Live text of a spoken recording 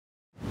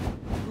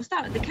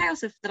start, the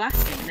chaos of the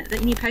last game,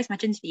 in your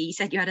post-match interview, you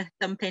said you had a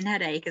thumping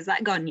headache. Is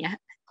that gone yet?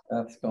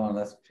 That's gone.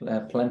 That's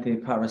plenty of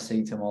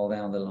paracetamol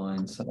down the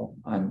line. So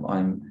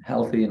I'm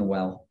healthy and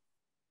well.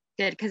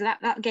 Good, because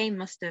that game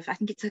must have, I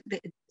think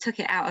it took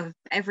it out of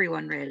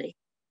everyone, really.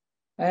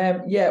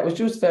 Yeah, it was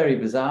just very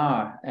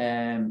bizarre.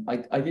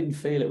 I didn't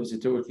feel it was a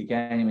dirty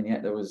game, and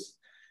yet there was,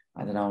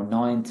 I don't know,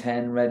 9,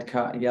 10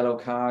 yellow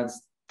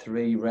cards,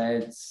 3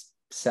 reds,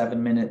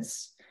 7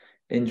 minutes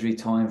injury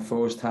time,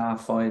 first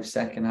half, 5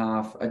 second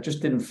half. I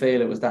just didn't feel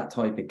it was that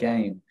type of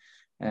game.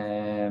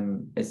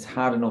 It's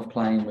hard enough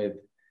playing with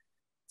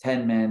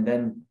 10 men,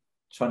 then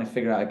trying to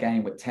figure out a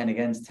game with 10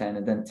 against 10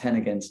 and then 10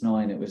 against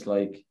 9. It was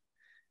like,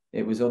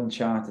 it was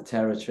uncharted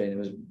territory. And it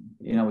was,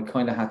 we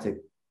kind of had to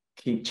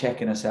keep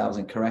checking ourselves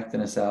and correcting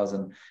ourselves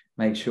and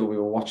make sure we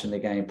were watching the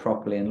game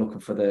properly and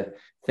looking for the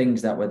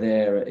things that were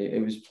there.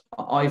 It was,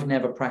 I've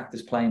never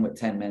practiced playing with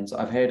 10 men. So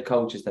I've heard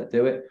coaches that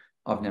do it.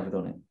 I've never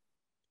done it.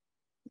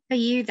 For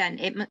you then,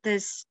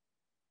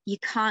 you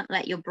can't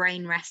let your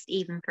brain rest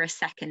even for a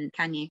second,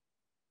 can you?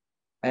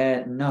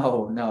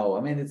 No.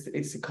 I mean,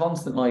 it's a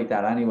constant like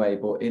that anyway.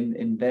 But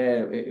in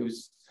there, it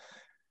was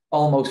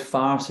almost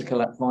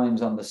farcical at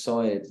times on the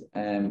side,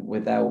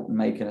 without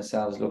making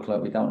ourselves look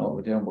like we don't know what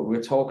we're doing. But we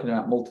were talking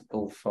about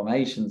multiple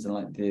formations, and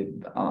like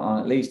on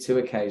at least 2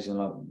 occasions,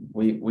 like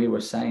we were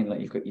saying,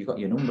 like you've got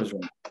your numbers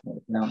wrong.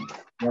 Now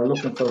we're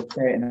looking for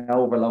certain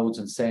overloads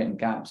and certain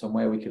gaps on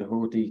where we could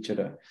hurt each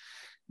other.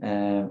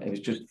 It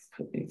was just,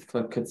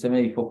 to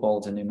me,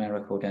 football's a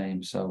numerical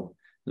game, so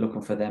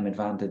looking for them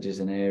advantages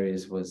in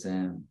areas was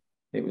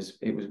it was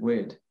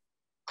weird.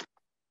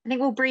 I think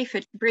we'll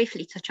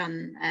briefly touch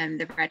on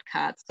the red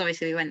cards.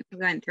 Obviously, we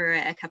went through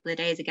it a couple of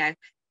days ago,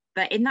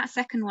 but in that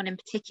second one in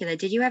particular,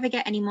 did you ever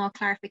get any more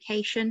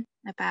clarification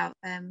about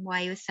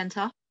why he was sent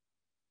off?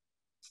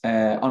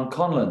 On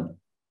Conlon?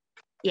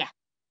 Yeah.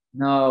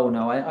 No.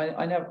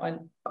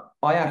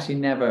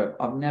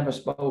 I've never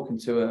spoken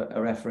to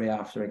a referee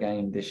after a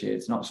game this year.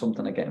 It's not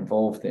something I get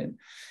involved in.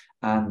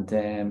 And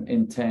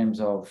in terms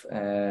of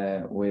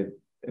with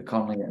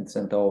Conlon getting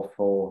sent off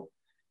for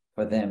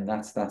them,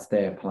 that's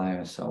their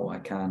player. So I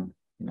can,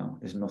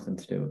 there's nothing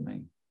to do with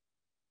me.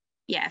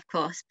 Yeah, of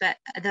course. But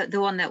the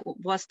one that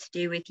was to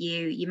do with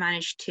you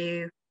managed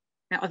to,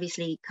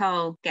 obviously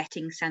Carl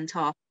getting sent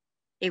off.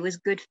 It was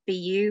good for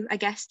you, I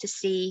guess, to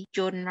see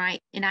Jordan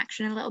Wright in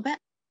action a little bit.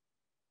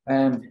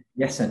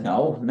 Yes and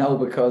no. No,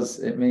 because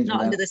it means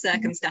not under the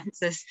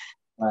circumstances.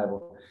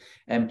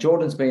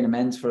 Jordan's been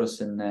immense for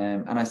us, and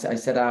I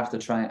said after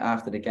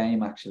the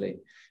game, actually,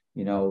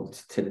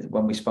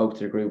 when we spoke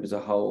to the group as a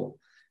whole,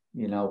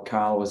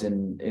 Carl was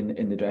in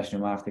the dressing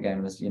room after the game,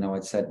 and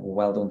I'd said,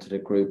 well done to the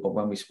group. But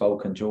when we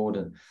spoke on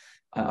Jordan,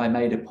 I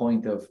made a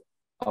point of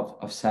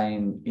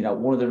saying,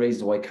 one of the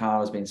reasons why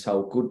Carl has been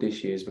so good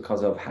this year is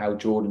because of how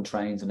Jordan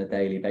trains on a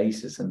daily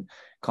basis and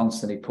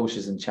constantly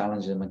pushes and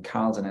challenges him. And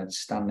Carl's an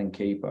outstanding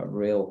keeper,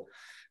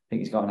 I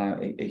think he's got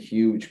a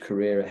huge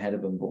career ahead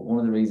of him. But one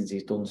of the reasons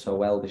he's done so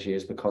well this year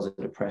is because of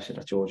the pressure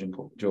that Jordan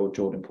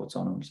puts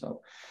on him.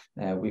 So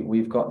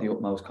we've got the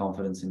utmost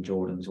confidence in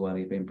Jordan as well.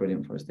 He's been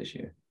brilliant for us this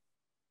year.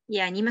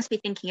 Yeah, and you must be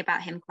thinking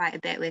about him quite a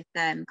bit with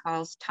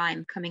Carl's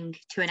time coming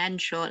to an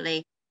end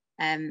shortly.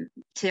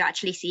 To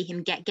actually see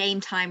him get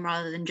game time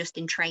rather than just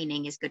in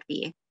training is good for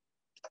you.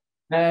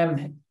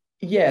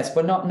 Yes,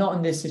 but not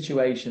in this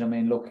situation. I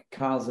mean, look,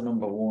 Carl's the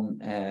number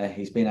one.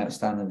 He's been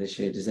outstanding this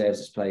year, deserves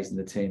his place in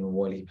the team, and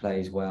while he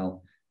plays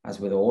well, as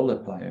with all the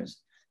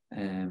players,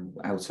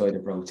 outside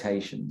of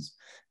rotations.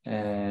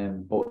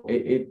 But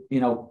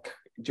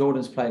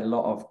Jordan's played a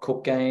lot of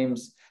cup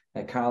games.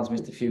 Carl's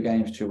missed a few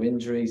games through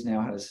injuries. Now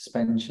had a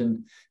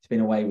suspension. He's been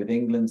away with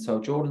England, so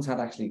Jordan's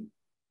had actually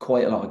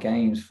quite a lot of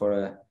games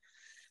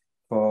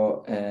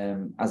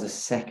as a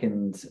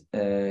second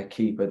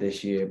keeper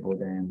this year. But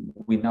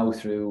we know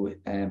through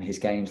his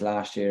games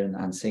last year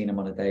and seeing him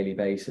on a daily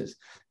basis,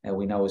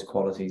 we know his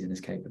qualities and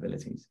his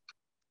capabilities.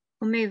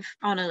 We'll move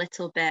on a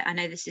little bit. I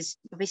know this is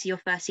obviously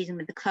your first season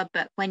with the club,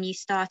 but when you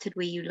started,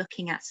 were you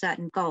looking at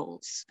certain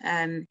goals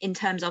in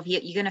terms of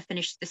you're going to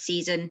finish the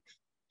season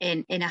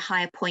in a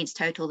higher points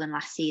total than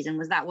last season?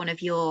 Was that one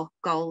of your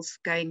goals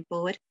going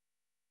forward?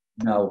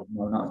 No,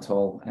 not at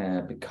all,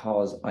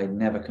 because I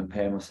never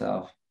compare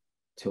myself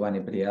to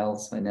anybody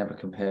else. I never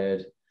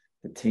compared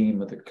the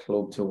team or the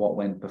club to what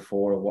went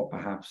before or what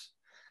perhaps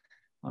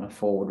on a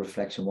forward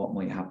reflection, what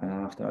might happen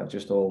after. I've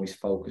just always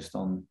focused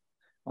on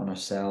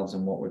ourselves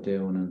and what we're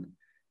doing.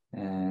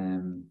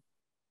 And,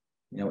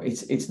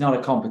 it's not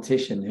a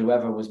competition.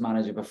 Whoever was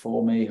manager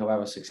before me,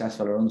 however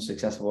successful or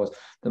unsuccessful was,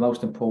 the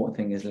most important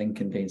thing is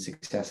Lincoln being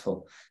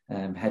successful.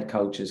 Head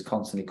coaches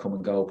constantly come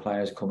and go,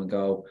 players come and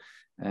go.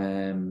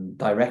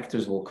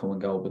 Directors will come and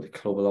go, but the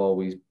club will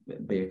always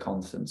be a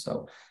constant.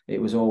 So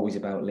it was always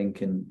about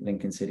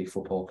Lincoln City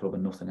Football Club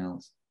and nothing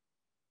else.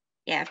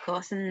 Yeah, of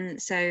course.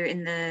 And so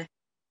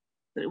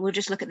we'll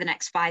just look at the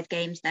next 5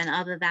 games then.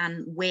 Other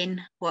than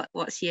win,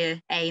 what's your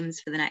aims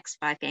for the next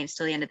 5 games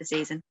till the end of the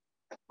season?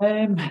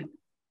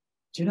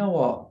 Do you know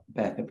what,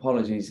 Beth?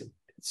 Apologies.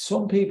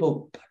 Some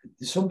people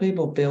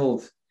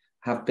build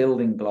have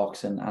building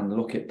blocks and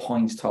look at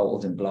points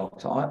totals in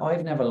blocks.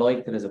 I've never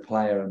liked it as a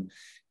player,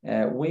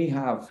 and we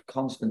have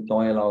constant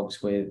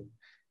dialogues with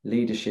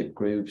leadership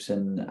groups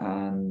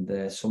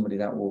and somebody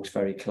that works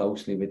very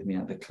closely with me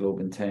at the club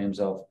in terms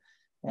of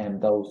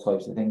those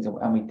types of things.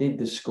 And we did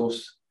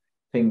discuss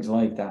things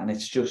like that, and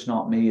it's just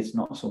not me. It's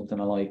not something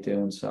I like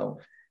doing. So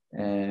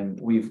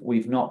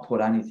we've not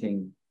put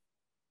anything.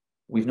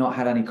 We've not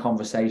had any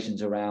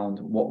conversations around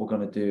what we're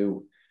going to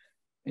do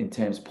in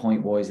terms of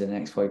point wise in the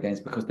next 5 games,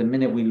 because the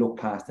minute we look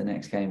past the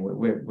next game,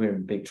 we're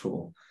in big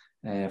trouble.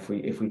 If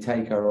we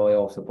take our eye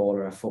off the ball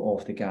or our foot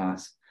off the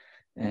gas,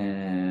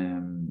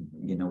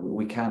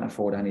 we can't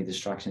afford any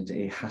distractions.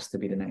 It has to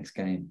be the next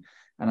game,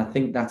 and I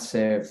think that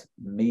served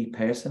me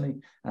personally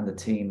and the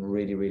team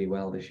really, really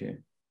well this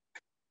year.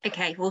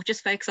 Okay, we'll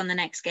just focus on the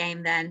next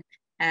game then.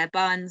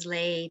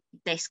 Barnsley,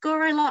 they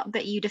score a lot,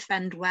 but you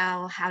defend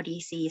well. How do you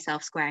see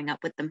yourself squaring up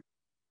with them?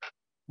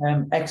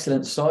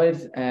 Excellent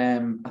side.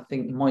 I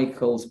think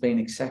Michael's been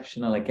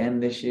exceptional again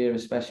this year,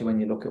 especially when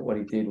you look at what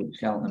he did with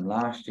Cheltenham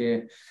last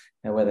year,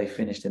 where they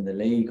finished in the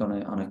league on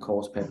a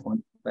course per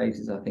point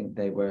basis. I think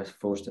they were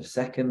first or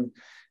second,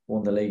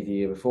 won the league the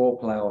year before,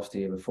 playoffs the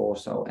year before.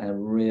 So a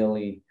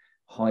really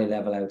high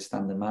level,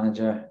 outstanding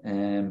manager.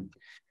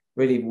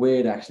 Really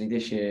weird actually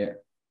this year.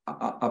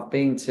 I've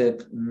been to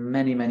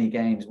many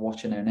games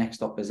watching our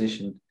next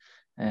opposition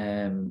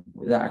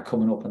that are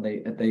coming up,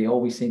 and they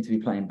always seem to be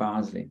playing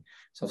Barnsley.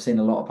 So I've seen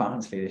a lot of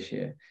Barnsley this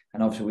year,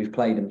 and obviously we've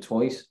played them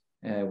twice.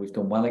 We've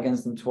done well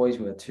against them twice.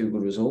 We've had 2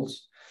 good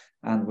results,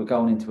 and we're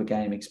going into a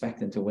game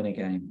expecting to win a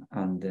game,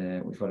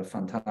 and we've got a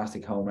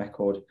fantastic home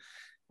record.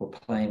 We're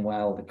playing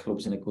well. The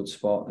club's in a good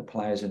spot. The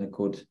players in a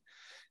good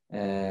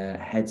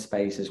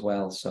headspace as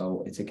well.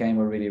 So it's a game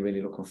we're really,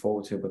 really looking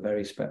forward to, but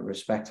very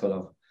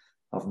respectful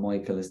of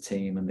Michael, his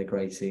team, and the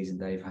great season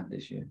they've had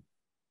this year.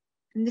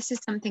 And this is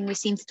something we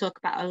seem to talk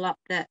about a lot,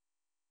 that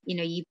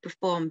you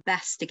perform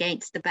best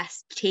against the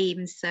best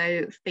teams.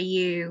 So for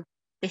you,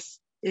 this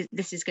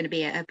is going to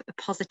be a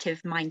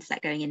positive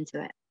mindset going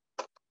into it.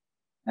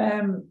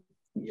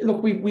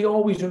 Look, we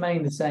always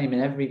remain the same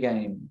in every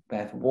game,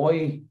 Beth.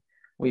 Why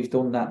we've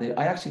done that?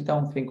 I actually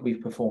don't think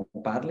we've performed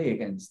badly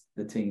against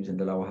the teams in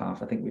the lower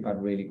half. I think we've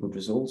had really good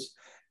results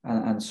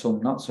and some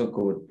not so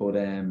good, but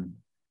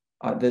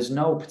there's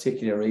no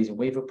particular reason.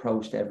 We've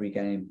approached every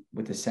game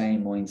with the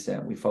same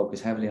mindset. We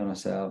focus heavily on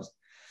ourselves,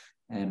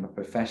 and our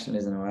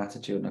professionalism, our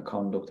attitude and our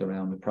conduct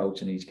around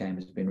approaching each game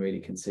has been really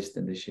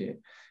consistent this year.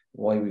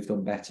 Why we've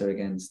done better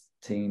against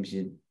teams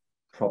you'd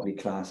probably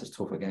class as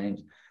tougher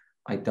games,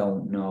 I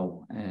don't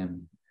know.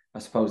 I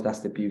suppose that's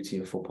the beauty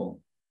of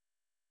football.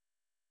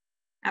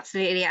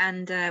 Absolutely.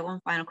 And one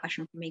final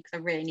question from me, because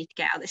I really need to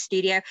get out of the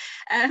studio.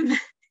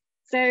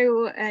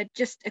 So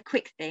just a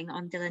quick thing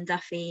on Dylan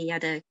Duffy. He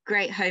had a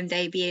great home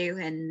debut,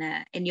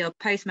 and in your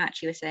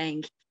post-match you were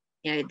saying,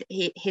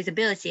 his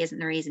ability isn't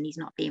the reason he's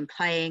not being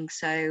playing.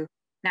 So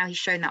now he's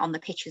shown that on the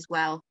pitch as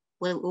well.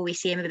 Will we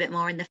see him a bit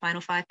more in the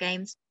final 5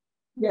 games?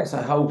 Yes,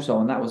 I hope so,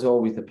 and that was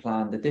always the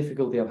plan. The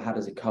difficulty I've had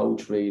as a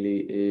coach really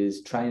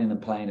is training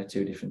and playing are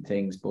 2 different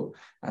things, but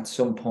at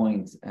some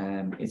point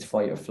it's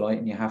fight or flight,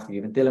 and you have to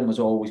give it. Dylan was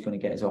always going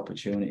to get his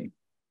opportunity.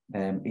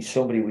 He's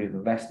somebody we've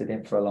invested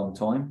in for a long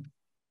time.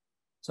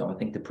 So I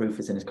think the proof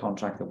is in his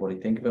contract of what I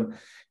think of him.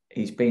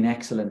 He's been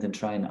excellent in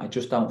training. I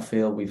just don't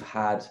feel we've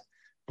had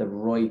the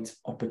right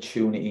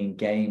opportunity in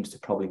games to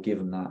probably give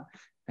him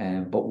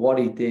that. But what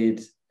he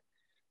did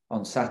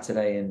on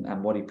Saturday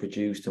and what he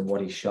produced and what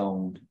he's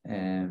shown,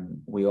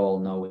 we all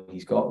know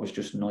he's got. It was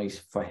just nice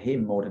for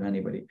him more than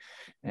anybody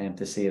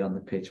to see it on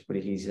the pitch. But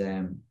he's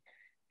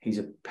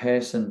a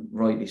person,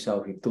 rightly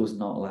so, he does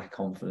not lack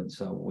confidence.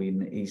 So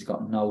he's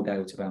got no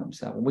doubt about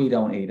himself. And we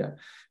don't either.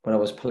 But I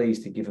was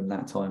pleased to give him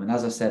that time. And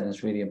as I said, and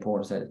it's really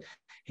important, that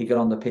he got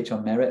on the pitch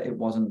on merit. It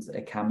wasn't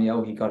a cameo.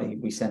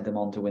 We sent him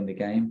on to win the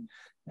game.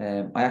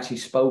 I actually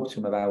spoke to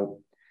him about,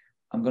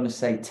 I'm going to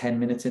say 10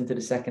 minutes into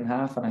the second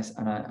half.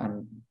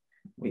 And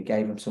we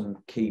gave him some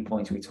key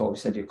points. We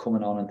said, you're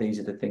coming on and these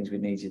are the things we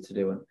need you to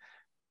do.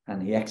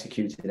 And he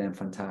executed them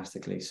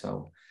fantastically.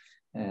 So,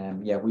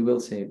 we will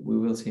see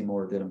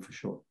more of Dylan for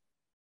sure.